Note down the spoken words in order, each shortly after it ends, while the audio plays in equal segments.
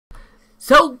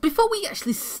So, before we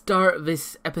actually start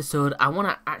this episode, I want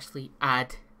to actually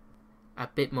add a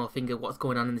bit more thing of what's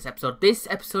going on in this episode. This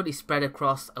episode is spread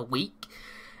across a week,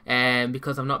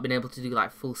 because I've not been able to do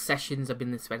like full sessions. I've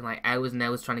been spending like hours and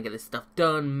hours trying to get this stuff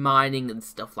done, mining and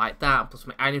stuff like that. Plus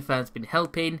my iron fan's been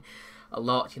helping a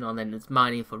lot, you know, and then there's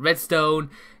mining for redstone,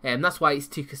 and that's why it's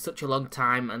took us such a long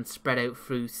time and spread out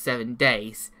through 7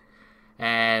 days.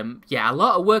 Yeah, a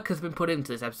lot of work has been put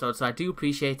into this episode, so I do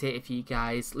appreciate it if you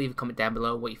guys leave a comment down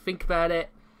below what you think about it.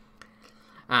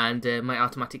 And my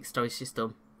automatic storage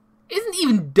system isn't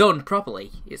even done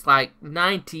properly. It's like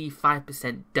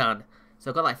 95% done, so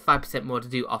I've got like 5% more to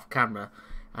do off camera,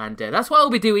 and that's what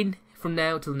I'll be doing from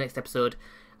now till the next episode.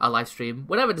 I'll live stream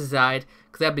whenever I decide,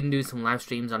 because I've been doing some live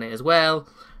streams on it as well.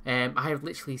 I have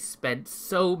literally spent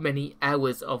so many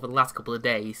hours over the last couple of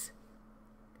days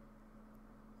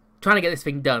trying to get this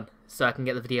thing done so I can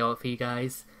get the video out for you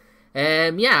guys.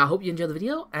 Yeah, I hope you enjoy the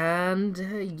video,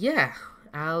 and yeah,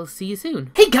 I'll see you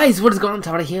soon. Hey guys, what is going on?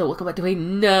 Tara here. Welcome back to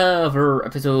another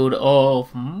episode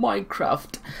of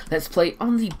Minecraft Let's Play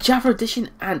on the Java edition,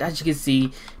 and as you can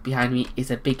see behind me is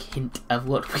a big hint of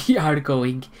what we are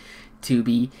going to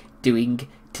be doing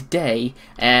today.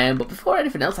 But before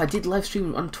anything else, I did live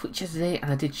stream on Twitch yesterday,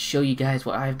 and I did show you guys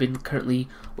what I've been currently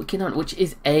working on, which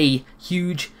is a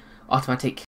huge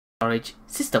automatic storage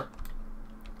system,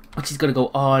 which is going to go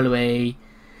all the way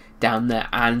down there.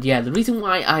 And yeah, the reason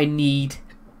why I need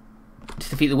to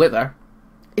defeat the Wither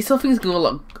is so things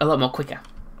go a lot more quicker.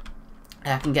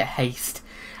 I can get haste,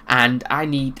 and I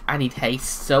need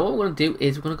haste. So what we're going to do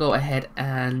is we're going to go ahead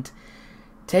and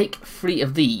take 3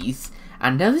 of these.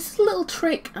 And now this is a little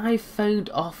trick I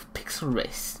found off Pixel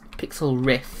Riffs.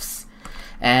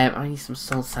 I need some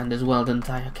soul sand as well, don't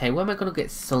I? Okay, where am I going to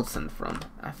get soul sand from?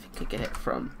 I think I get it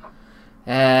from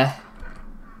I've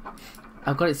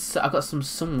got some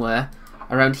somewhere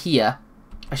around here.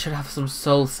 I should have some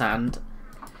soul sand.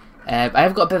 I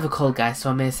have got a bit of a cold, guys,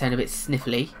 so I may sound a bit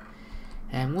sniffly.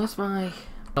 Where's my...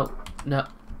 Oh, no.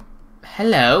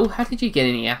 Hello? How did you get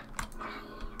in here?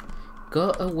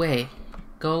 Go away.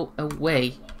 Go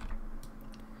away.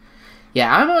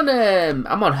 Yeah, I'm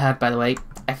on hard, by the way,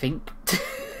 I think.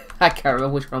 I can't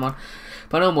remember which one I'm on.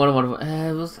 But I'm on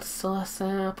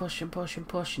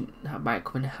potion. That might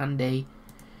come in handy.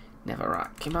 Never right.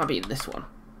 It might be in this one.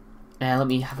 Let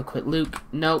me have a quick look.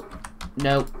 No.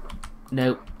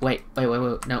 Wait.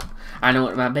 No. I know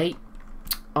what it might be.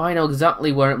 I know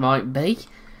exactly where it might be.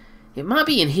 It might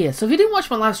be in here. So if you didn't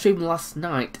watch my live stream last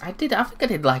night, I think I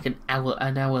did like an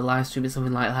hour live stream or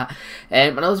something like that.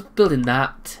 And I was building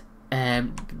that.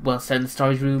 Well, set in the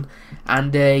storage room.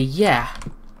 And yeah.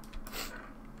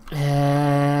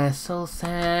 Soul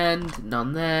sand,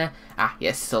 none there. Ah,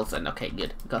 yes, soul sand. Okay,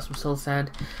 good. We got some soul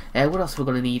sand. What else are we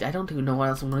gonna need? I don't even know what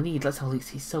else I'm gonna need. Let's have a look.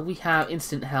 See. So we have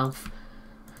instant health.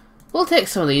 We'll take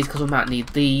some of these because we might need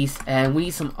these. And we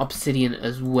need some obsidian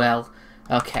as well.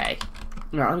 Okay.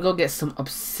 Right, I'm gonna go get some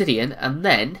obsidian, and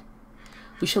then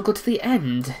we shall go to the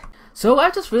end. So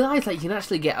I just realised that you can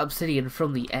actually get obsidian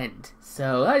from the end.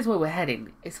 So that is where we're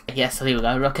heading. Yes, so here we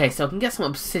go. Okay, so I can get some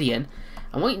obsidian.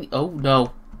 And what? Oh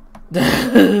no.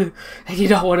 I do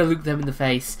not want to look them in the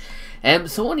face.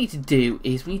 So what we need to do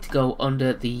is we need to go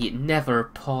under the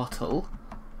Nether portal.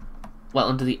 Well,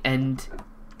 under the end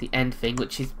thing,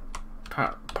 which is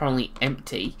apparently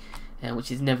empty,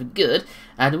 which is never good.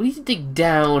 And we need to dig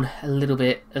down a little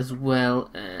bit as well,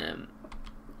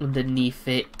 underneath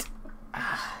it.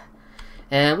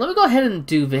 Let me go ahead and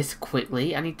do this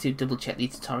quickly. I need to double check the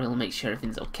tutorial and make sure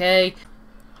everything's okay.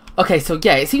 Okay, so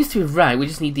yeah, it seems to be right. We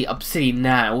just need the obsidian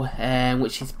now,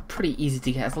 which is pretty easy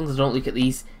to get as long as I don't look at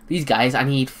these guys. I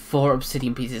need 4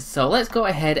 obsidian pieces, so let's go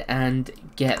ahead and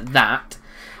get that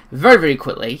very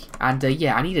quickly. And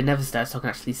yeah, I need a nether star so I can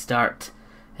actually start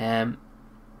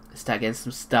getting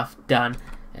some stuff done.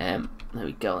 There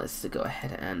we go. Let's go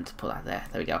ahead and put that there.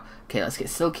 There we go. Okay, let's get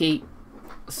silky.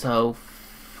 So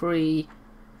 3,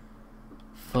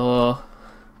 4,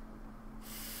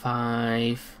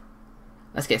 5.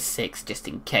 Let's get 6 just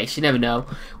in case. You never know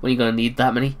when you're going to need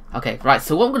that many. Okay, right,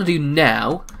 so what I'm going to do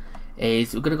now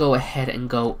is we're going to go ahead and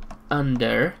go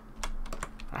under.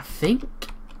 I think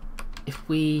if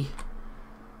we...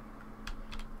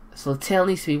 So the tail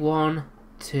needs to be 1,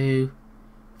 2,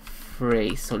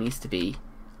 3. So it needs to be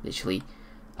literally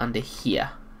under here.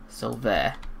 So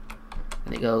there.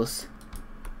 And it goes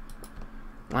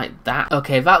like that.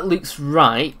 Okay, that looks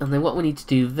right. And then what we need to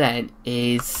do then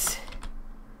is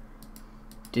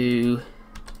do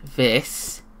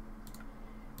this,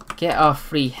 get our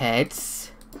 3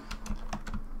 heads,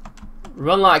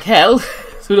 run like hell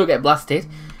so we don't get blasted,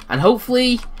 and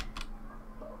hopefully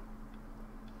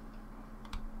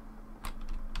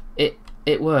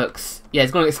It works. Yeah,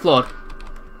 it's going to explode.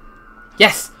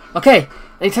 Yes. Okay.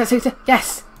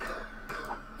 Yes.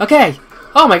 Okay.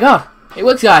 Oh my god. It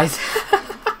works, guys.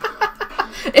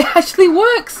 It actually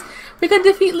works. We can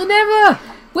defeat Leneva,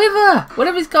 Wither,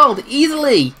 whatever it's called,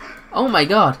 easily. Oh my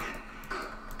god.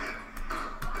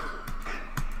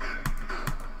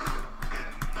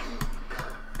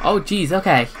 Oh jeez.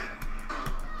 Okay.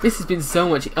 This has been so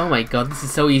much. Oh my god. This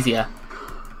is so easier.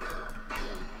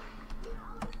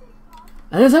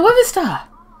 And there's a Wither Star.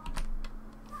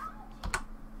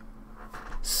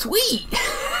 Sweet.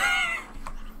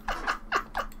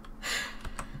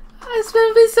 It's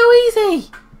been so easy.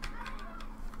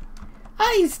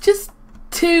 That is just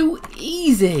too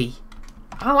easy.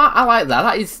 I like that.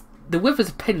 That is, the Wither's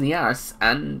a pain in the arse,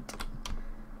 and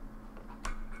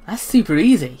that's super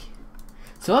easy.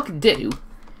 So what I can do,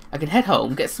 I can head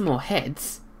home, get some more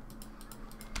heads,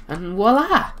 and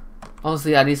voila.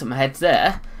 Obviously I need some heads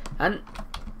there, and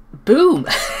boom.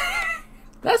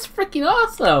 That's freaking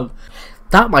awesome.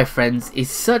 That, my friends,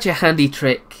 is such a handy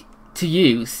trick to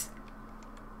use.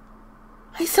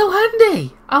 It's so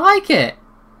handy. I like it.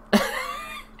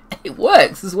 It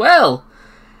works as well.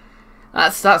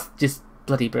 That's just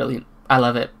bloody brilliant. I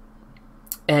love it.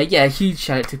 Yeah, huge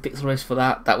shout out to Pixel Race for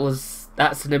that.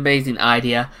 That's an amazing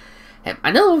idea.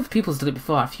 I know other people's done it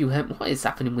before. A few. What is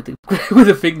happening with the with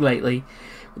the thing lately?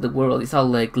 With the world, it's all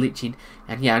glitching.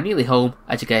 And yeah, I'm nearly home.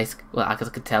 As you guys, well, I guess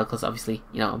I could tell because obviously,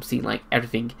 you know, I'm seeing like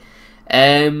everything.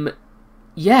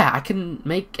 Yeah, I can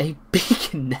make a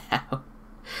beacon now.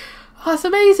 Oh, that's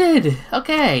amazing.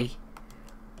 Okay.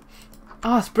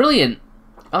 Oh, it's brilliant.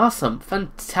 Awesome.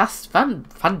 Fantastic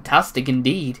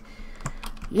indeed.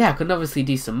 Yeah, I can obviously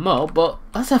do some more, but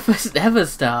that's our first ever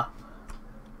star.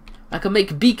 I can make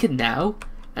a beacon now,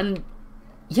 and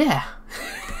yeah.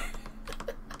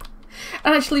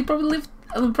 And actually probably be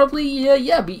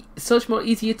so much more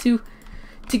easier to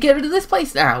get rid of this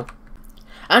place now.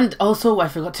 And also, I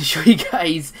forgot to show you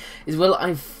guys as well,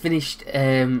 I've finished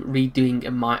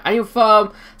redoing my iron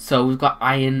farm. So we've got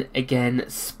iron again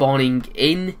spawning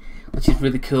in, which is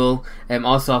really cool.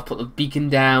 Also, I've put the beacon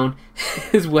down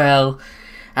as well.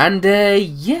 And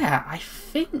yeah, I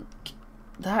think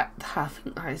that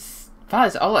is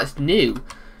all that's new.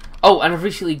 Oh, and I've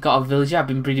recently got a villager. I've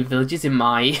been breeding villagers in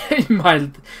my in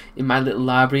my little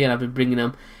library, and I've been bringing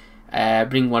them.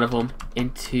 Bring one of them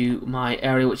into my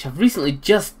area, which I've recently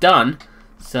just done.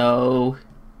 So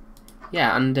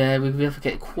yeah, and we'll be able to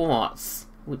get quartz,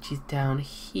 which is down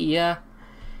here.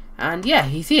 And yeah,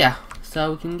 he's here,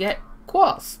 so we can get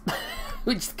quartz,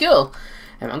 which is cool.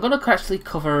 I'm gonna actually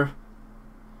cover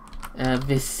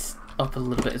this up a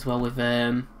little bit as well with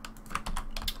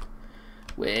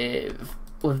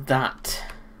that,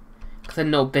 because I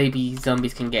know baby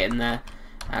zombies can get in there,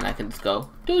 and I can just go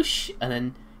douche, and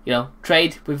then, you know,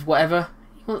 trade with whatever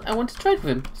I want to trade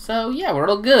with him. So yeah, we're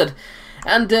all good.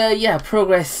 And yeah,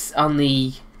 progress on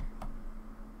the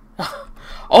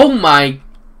oh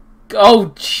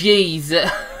jeez.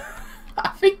 I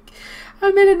think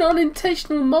I made an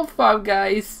unintentional mob farm,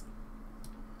 guys.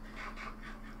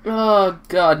 Oh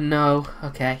god, no.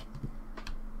 Okay.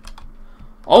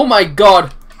 Oh my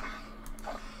god.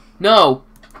 No.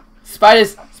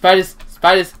 Spiders.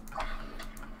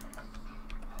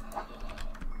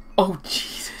 Oh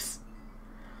Jesus!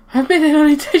 I made an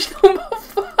unintentional mob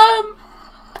farm.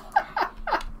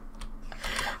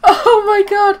 Oh my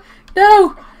god!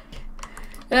 No!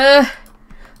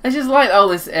 Let's just light all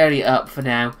this area up for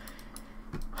now.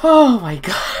 Oh my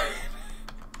god!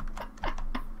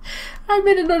 I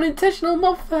made an unintentional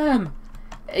mob farm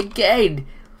again.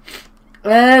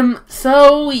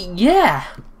 So yeah,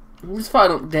 I just thought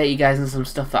I'd update you guys on some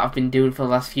stuff that I've been doing for the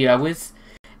last few hours.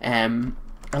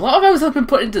 A lot of hours have been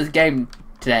put into this game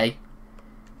today.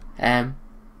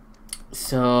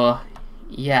 So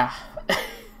yeah.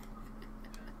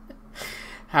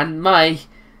 And my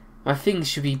things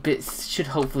should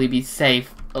hopefully be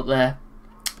safe up there.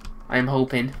 I'm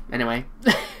hoping. Anyway.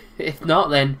 If not,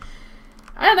 then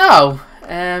I don't know.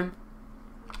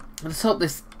 Let's hope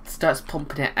this starts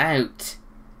pumping it out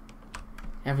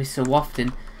every so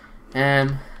often.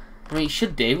 I mean, it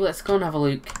should do. Let's go and have a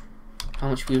look how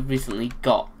much we've recently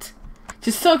got,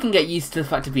 just so I can get used to the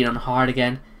fact of being on hard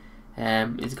again.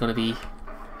 It's gonna be.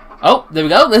 Oh, there we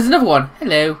go. There's another one.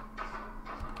 Hello.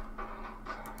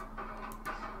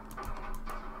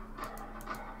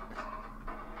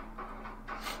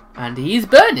 And he's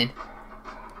burning.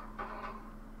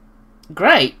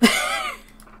 Great.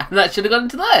 And that should have gone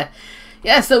into there.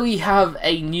 Yeah, so we have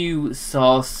a new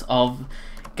source of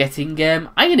getting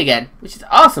iron again, which is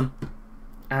awesome.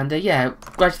 And yeah,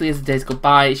 gradually as the days go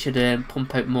by, it should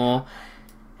pump out more.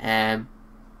 I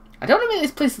don't want to make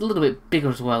this place a little bit bigger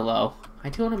as well, though. I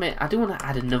do want to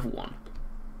add another one.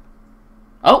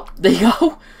 Oh, there you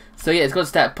go. So yeah, it's going to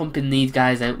start pumping these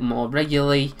guys out more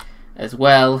regularly as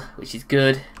well, which is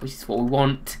good, which is what we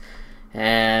want.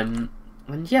 And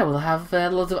yeah, we'll have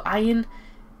loads of iron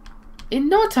in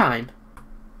no time.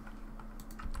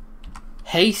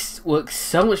 Haste works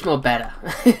so much more better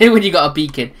when you got a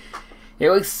beacon. It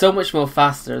works so much more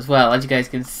faster as well, as you guys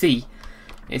can see.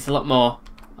 It's a lot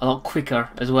quicker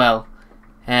as well.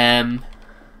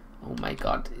 Oh my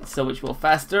god, it's so much more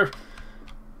faster.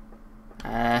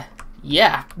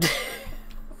 Yeah.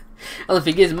 Other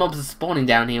thing is, mobs are spawning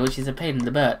down here, which is a pain in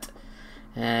the butt.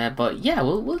 But yeah,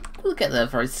 we'll get there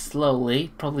very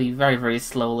slowly, probably very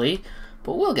slowly,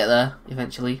 but we'll get there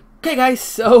eventually. Okay, guys,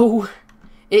 so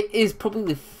it is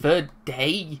probably the third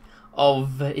day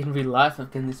of in real life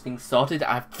of getting this thing sorted.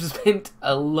 I've spent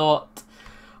a lot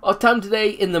of time today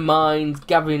in the mines,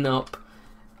 gathering up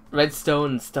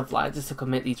redstone and stuff like that, just so I can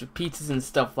make these repeaters and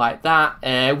stuff like that.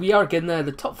 We are getting there.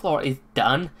 The top floor is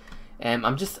done.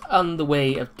 I'm just on the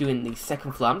way of doing the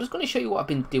second floor. I'm just going to show you what I've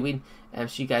been doing,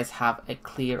 so you guys have a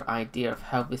clear idea of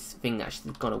how this thing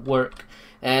actually is going to work.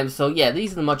 So yeah,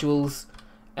 these are the modules,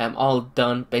 all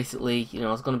done basically. You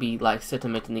know, it's going to be like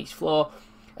settlement in each floor,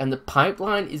 and the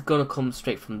pipeline is going to come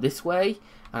straight from this way.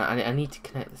 I need to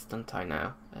connect this, don't I,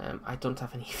 now? I don't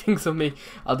have any things on me.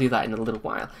 I'll do that in a little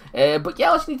while. But yeah,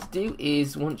 all you need to do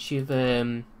is once you've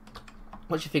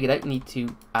figured out, you need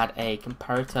to add a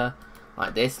comparator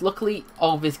like this. Luckily,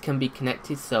 all of this can be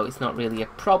connected, so it's not really a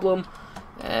problem.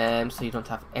 So you don't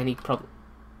have any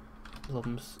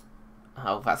problems.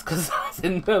 Oh, that's because that's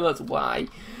in there. That's why.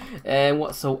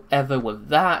 Whatsoever with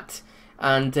that.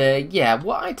 And yeah,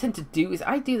 what I tend to do is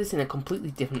I do this in a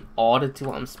completely different order to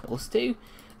what I'm supposed to.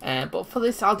 But for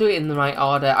this, I'll do it in the right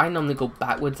order. I normally go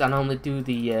backwards. I normally do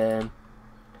the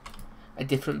a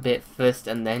different bit first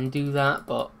and then do that.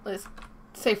 But let's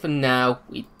say for now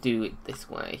we do it this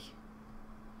way.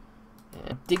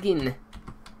 Digging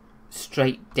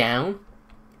straight down,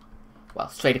 well,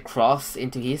 straight across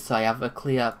into here, so I have a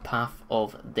clear path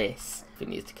of this. It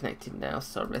needs to connect it now.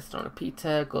 So redstone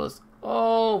repeater goes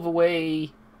all the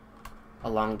way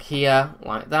along here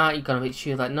like that. You've got to make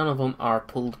sure that none of them are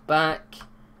pulled back.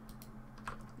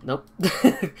 Nope.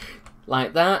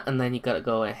 Like that, and then you got to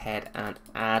go ahead and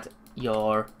add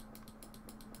your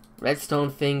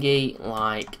redstone thingy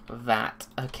like that.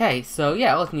 Okay, so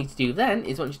yeah, all you need to do then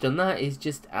is once you've done that is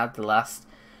just add the last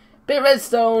bit of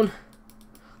redstone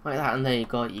like that, and there you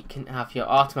go. You can have your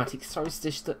automatic storage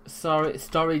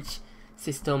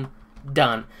system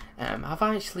done. I've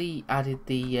actually added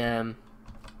the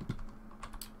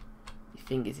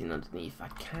fingers in underneath. I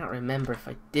can't remember if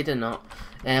I did or not.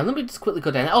 Let me just quickly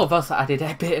go down. Oh, I've also added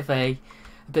a bit of a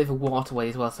waterway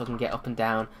as well, so I can get up and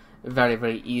down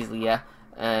very easily. Yeah,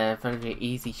 very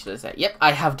easy, should I say? Yep,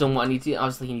 I have done what I need to do.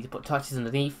 Obviously, you need to put torches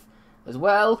underneath as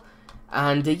well.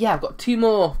 And yeah, I've got 2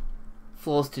 more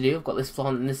floors to do. I've got this floor,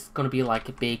 and this is going to be like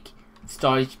a big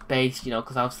storage base, you know,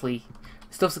 because obviously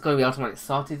stuff's going to be automatically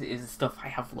sorted. Is the stuff I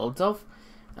have loads of,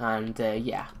 and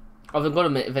yeah, I'm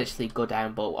going to eventually go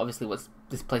down, but obviously once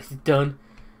this place is done,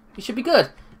 it should be good.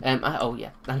 Oh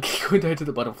yeah, I'm going down to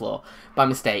the bottom floor by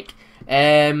mistake.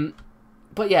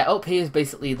 But yeah, up here is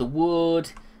basically the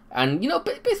wood, and you know,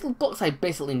 basically blocks I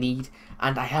basically need,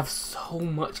 and I have so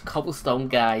much cobblestone,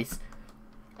 guys.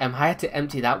 I had to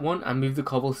empty that one and move the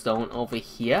cobblestone over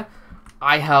here.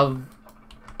 I have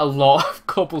a lot of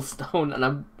cobblestone,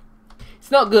 and it's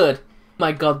not good.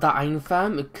 My god, that iron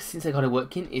farm, since I got it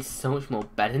working, is so much more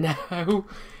better now.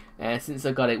 Since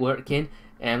I got it working.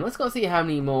 Let's go see how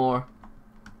many more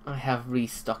I have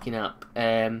restocking up.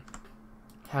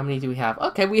 How many do we have?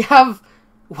 Okay, we have...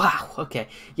 Wow, okay.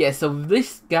 Yeah, so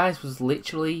this, guys, was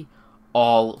literally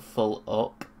all full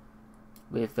up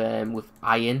with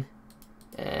iron.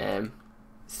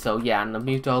 So yeah, and I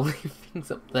moved all these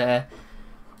things up there.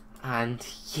 And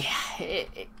yeah,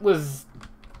 it was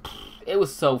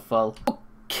so full.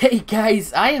 Okay,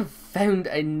 guys, I have found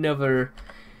another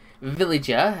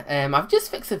villager. I've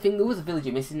just fixed a thing. There was a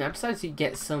villager missing. I decided to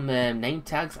get some name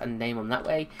tags and name them that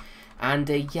way. And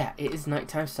yeah, it is night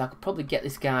time, so I could probably get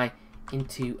this guy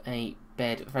into a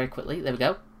bed very quickly. There we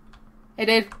go. Hey,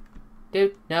 dude.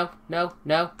 Dude, no.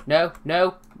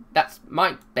 That's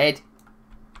my bed.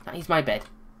 That is my bed.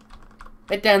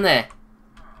 Bed down there.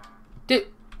 Dude.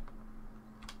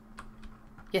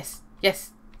 Yes. There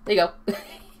you go.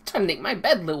 Trying to nick my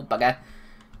bed, little bugger.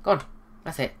 Go on.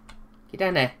 That's it. Get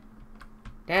down there.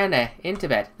 Down there. Into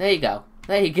bed. There you go.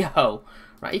 There you go.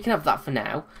 Right, you can have that for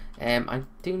now. I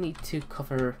do need to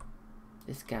cover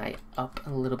this guy up a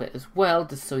little bit as well,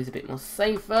 just so he's a bit more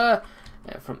safer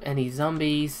from any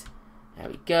zombies. There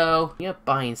we go. You're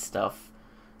buying stuff.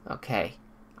 Okay.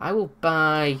 I will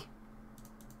buy...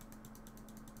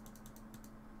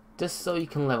 just so you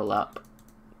can level up.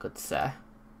 Good sir.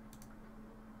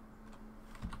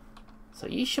 So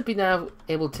you should be now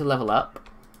able to level up.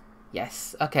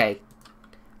 Yes. Okay.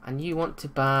 And you want to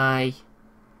buy...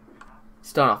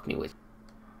 start off me with.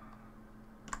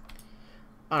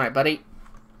 Alright, buddy.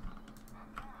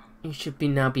 You should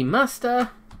now be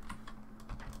master.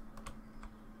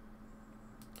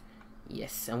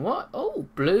 Yes, and what? Oh,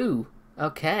 blue.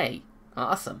 Okay.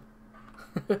 Awesome.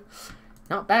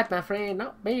 Not bad, my friend.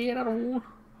 Not bad at all.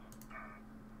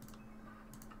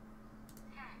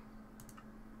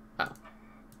 Oh.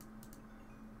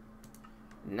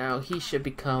 Now he should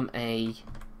become a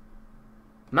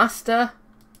master.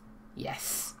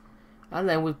 Yes. And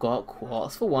then we've got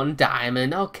quartz for 1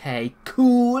 diamond. Okay,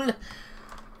 cool.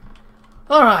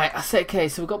 Alright, I said okay,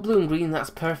 so we've got blue and green, that's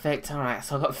perfect. Alright,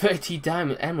 so I've got 30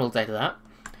 diamond emeralds out of that.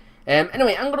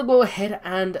 Anyway, I'm gonna go ahead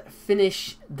and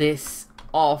finish this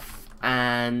off,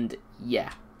 and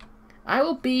yeah. I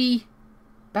will be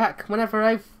back whenever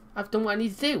I've done what I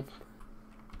need to do.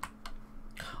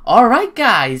 Alright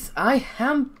guys, I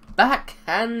am back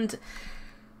and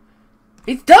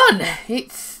it's done!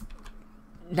 It's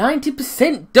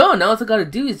 90% done. All I gotta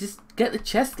do is just get the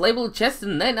chest, label the chest,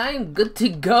 and then I am good to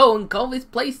go and call this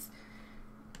place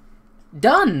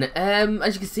done.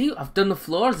 As you can see, I've done the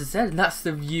floor, as I said, and that's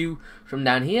the view from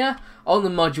down here. All the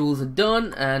modules are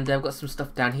done, and I've got some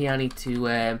stuff down here I need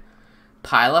to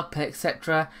pile up,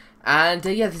 etc. And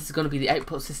yeah, this is going to be the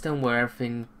output system where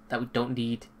everything that we don't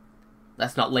need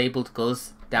that's not labelled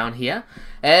goes down here.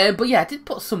 But yeah, I did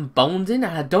put some bones in,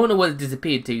 and I don't know where they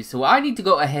disappeared to, so I need to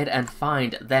go ahead and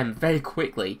find them very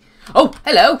quickly. Oh,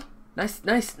 hello!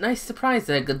 Nice surprise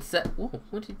there, good set. Whoa,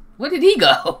 where did he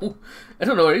go? I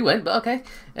don't know where he went, but okay.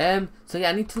 So yeah,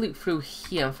 I need to look through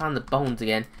here and find the bones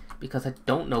again, because I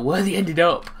don't know where they ended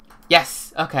up.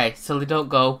 Yes, okay, so they don't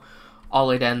go all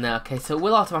the way down there. Okay, so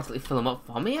we'll automatically fill them up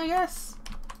for me, I guess.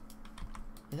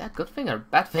 Is that a good thing or a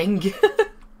bad thing?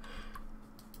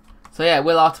 So yeah,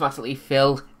 we'll automatically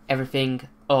fill everything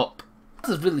up.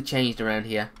 This has really changed around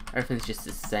here. Everything's just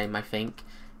the same, I think.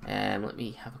 Let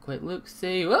me have a quick look,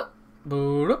 see. Whoop,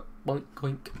 boop, boink,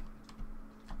 boink.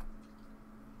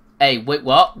 Hey, wait,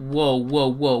 what? Whoa, whoa,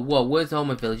 whoa, whoa. Where's all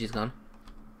my villages gone?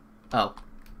 Oh.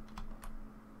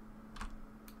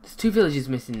 There's 2 villages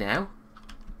missing now.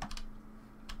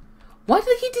 Why did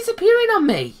they keep disappearing on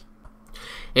me?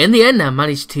 In the end, I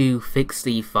managed to fix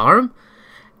the farm.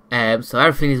 So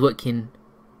everything is working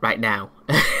right now.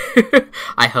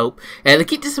 I hope. They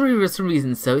keep disappearing for some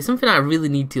reason, so it's something I really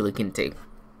need to look into.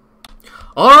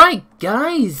 Alright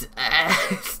guys,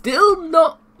 still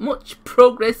not much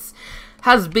progress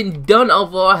has been done,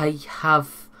 although I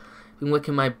have been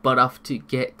working my butt off to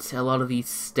get a lot of these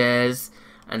stairs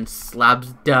and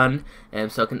slabs done,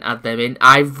 so I can add them in.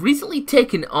 I've recently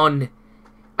taken on,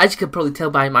 as you can probably tell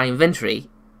by my inventory,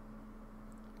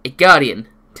 a guardian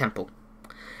temple.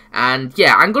 And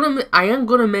yeah, I am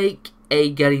gonna make a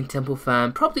guardian temple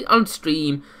farm, probably on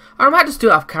stream, or I might just do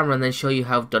it off camera and then show you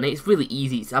how I've done it. It's really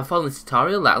easy. I've followed this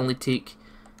tutorial that only took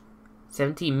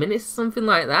 17 minutes, something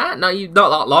like that. Not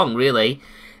that long, really.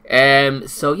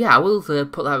 So yeah, I will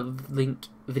put that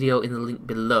video in the link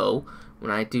below when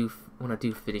I do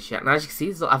finish it. And as you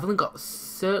can see, I've only got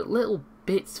certain little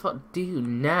bits to do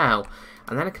now,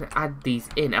 and then I can add these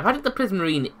in. I've added the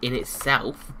prismarine in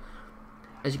itself,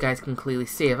 as you guys can clearly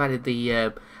see. I've added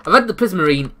the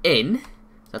prismarine in.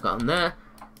 So I've got them there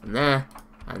and there.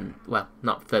 And, well,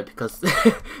 not third because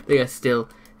they are still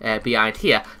behind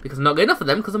here, because I'm not getting enough of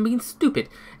them because I'm being stupid.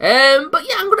 But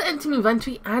yeah, I'm going to enter my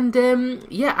inventory, and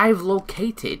yeah, I've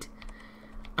located.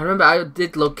 I remember I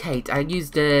did locate. I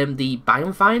used the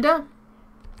Biome Finder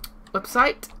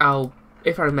website.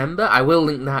 If I remember, I will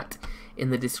link that in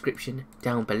the description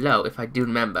down below if I do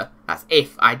remember. That's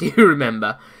if I do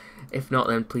remember. If not,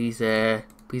 then please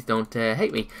don't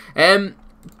hate me.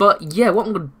 But yeah, what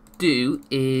I'm going to do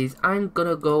is I'm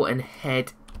gonna go and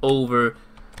head over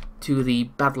to the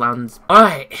Badlands.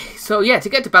 Alright, so yeah, to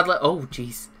get to Badlands. Oh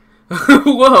jeez.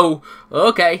 Whoa,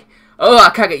 okay. Oh, I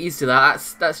can't get used to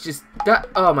that. That's just that.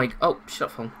 Oh my, oh,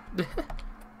 shut up phone.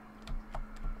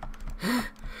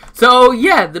 So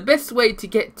yeah, the best way to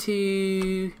get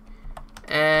to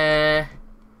the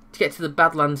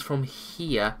Badlands from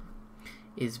here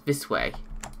is this way.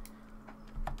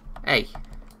 Hey.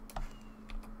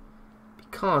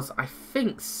 Because I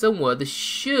think somewhere there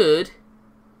should...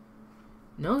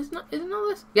 No, it's not. Is it not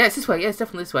this? Yeah, it's this way. Yeah, it's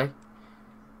definitely this way.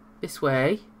 This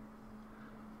way.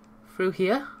 through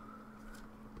here.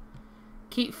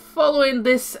 Keep following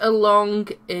this along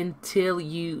until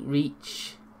you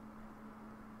reach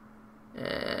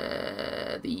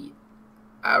the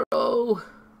arrow,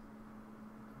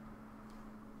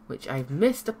 which I've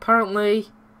missed apparently,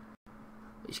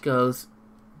 which goes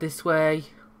this way,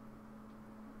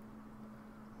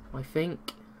 I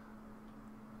think.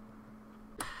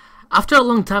 After a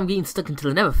long time getting stuck until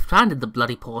I never found the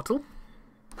bloody portal,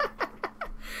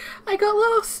 I got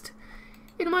lost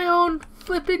in my own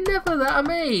flipping never that I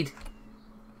made.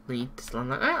 Need to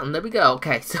land like that, and there we go.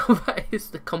 Okay, so that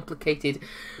is the complicated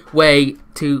way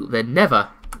to the never.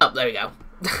 Oh, there we go.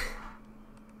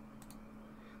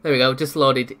 There we go. Just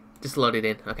loaded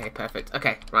in. Okay, perfect.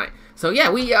 Okay, right. So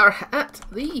yeah, we are at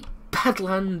the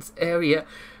Badlands area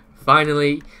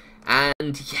finally,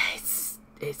 and yeah,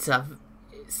 it's a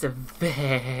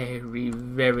very,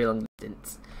 very long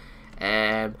distance,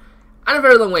 and a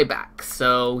very long way back.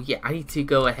 So yeah, I need to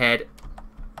go ahead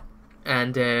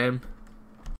and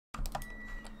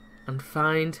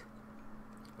find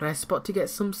a nice spot to get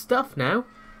some stuff now,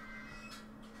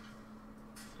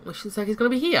 which looks like it's gonna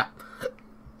be here.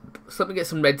 So let me get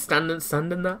some red sand and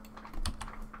that,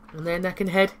 and then I can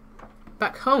head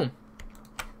back home.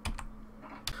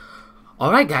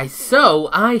 Alright guys, so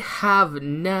I have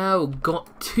now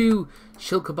got 2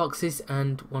 shulker boxes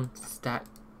and 1 stack.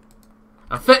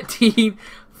 I'm 13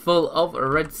 full of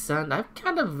red sand. I've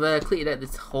kind of cleared out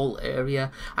this whole area.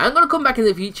 I'm going to come back in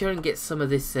the future and get some of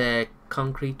this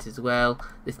concrete as well.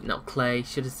 This, not clay,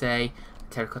 should I say.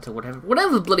 Terracotta,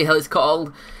 whatever the bloody hell it's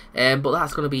called. But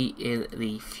that's going to be in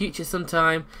the future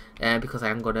sometime. Because I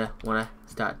am going to want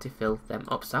to start to fill them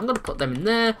up. So I'm going to put them in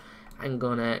there. I'm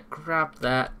going to grab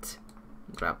that.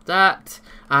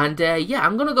 And yeah,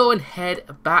 I'm going to go and head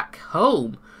back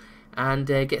home and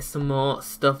get some more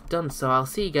stuff done. So I'll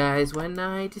see you guys when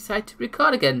I decide to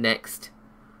record again next.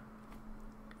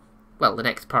 Well, the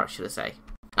next part, should I say.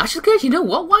 Actually, guys, you know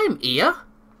what? While I'm here,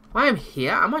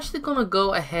 I'm actually going to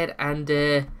go ahead and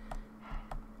get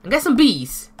some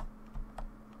bees.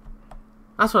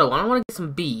 That's what I want. I want to get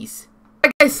some bees.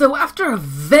 Right, guys, so after a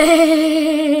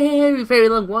very, very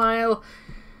long while,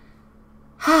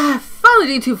 I've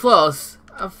finally done 2 floors.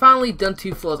 I've finally done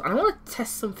 2 floors, and I want to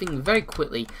test something very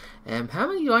quickly. How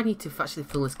many do I need to actually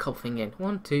fill this cob thing in?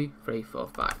 1, 2, 3, 4,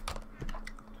 5.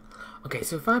 Okay,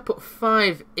 so if I put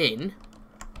 5 in,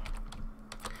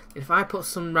 if I put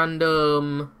some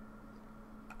random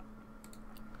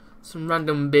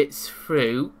bits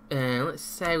through, let's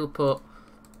say we'll put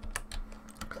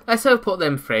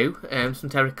them through, some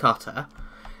terracotta.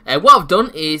 What I've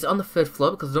done is on the 3rd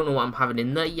floor, because I don't know what I'm having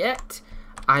in there yet,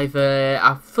 I've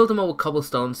filled them all with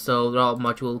cobblestone, so they're all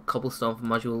cobblestone for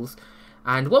modules.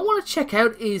 And what I want to check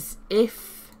out is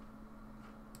if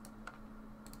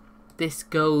this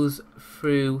goes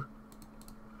through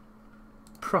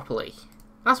properly.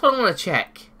 That's what I want to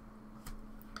check.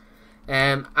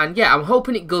 And yeah, I'm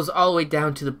hoping it goes all the way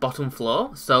down to the bottom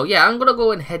floor. So yeah, I'm gonna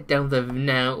go and head down there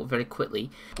now very quickly.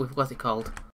 With what's it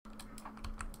called?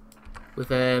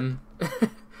 With oh,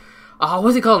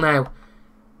 what's it called now?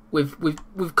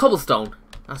 With cobblestone.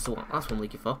 That's the one. That's what I'm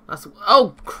looking for. That's the,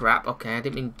 oh crap. Okay, I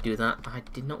didn't mean to do that. I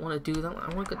did not want to do that.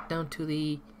 I want to get down to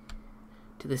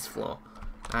this floor.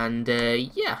 And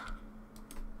yeah.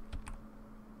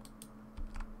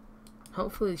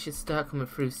 Hopefully it should start coming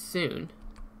through soon.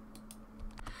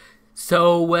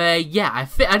 So yeah,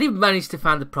 I did manage to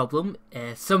find the problem.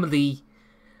 Some of the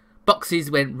boxes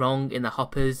went wrong in the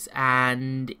hoppers,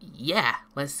 and yeah,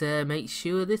 let's make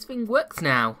sure this thing works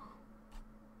now.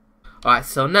 Alright,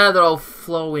 so now they're all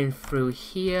flowing through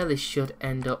here. They should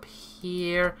end up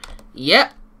here.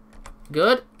 Yep.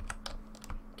 Good.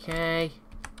 Okay.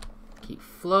 Keep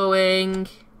flowing.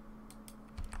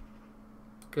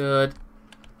 Good.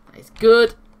 That's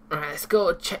good. Alright, let's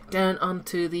go check down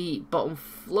onto the bottom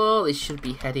floor. They should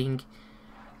be heading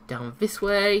down this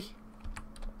way.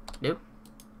 Nope.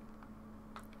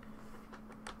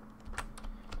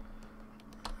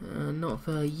 Not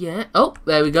there yet. Oh,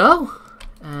 there we go.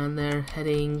 And they're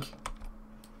heading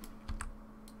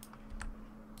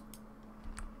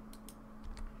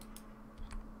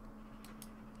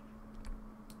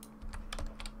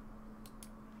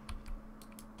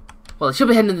well, they should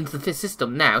be heading into the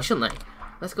system now, shouldn't they?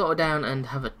 Let's go down and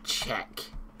have a check.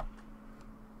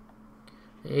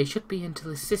 They should be into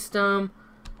the system,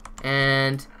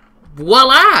 and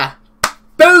voila!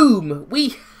 Boom!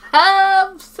 We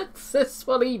have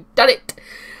successfully done it!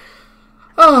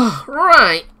 Oh,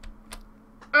 right.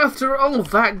 After all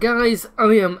of that, guys,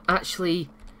 I am actually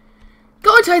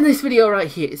going to end this video right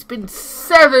here. It's been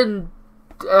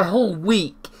a whole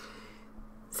week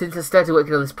since I started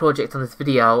working on this project, on this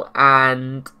video,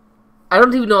 and I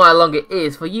don't even know how long it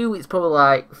is. For you, it's probably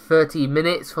like 30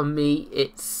 minutes. For me,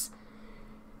 it's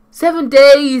 7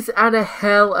 days and a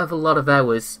hell of a lot of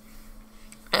hours.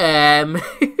 A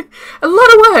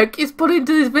lot of work is put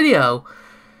into this video.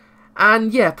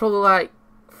 And yeah, probably like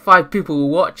 5 people will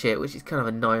watch it, which is kind of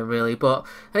annoying really, but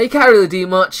you can't really do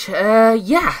much.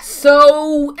 Yeah,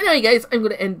 so anyway guys, I'm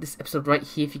going to end this episode right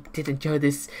here. If you did enjoy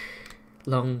this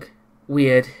long,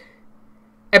 weird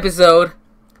episode,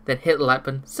 then hit the like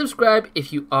button, subscribe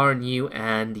if you are new,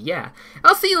 and yeah,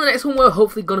 I'll see you in the next one where we're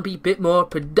hopefully going to be a bit more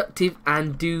productive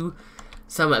and do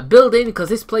some building, because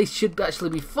this place should actually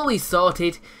be fully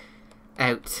sorted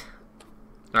out,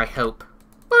 I hope.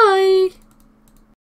 Bye!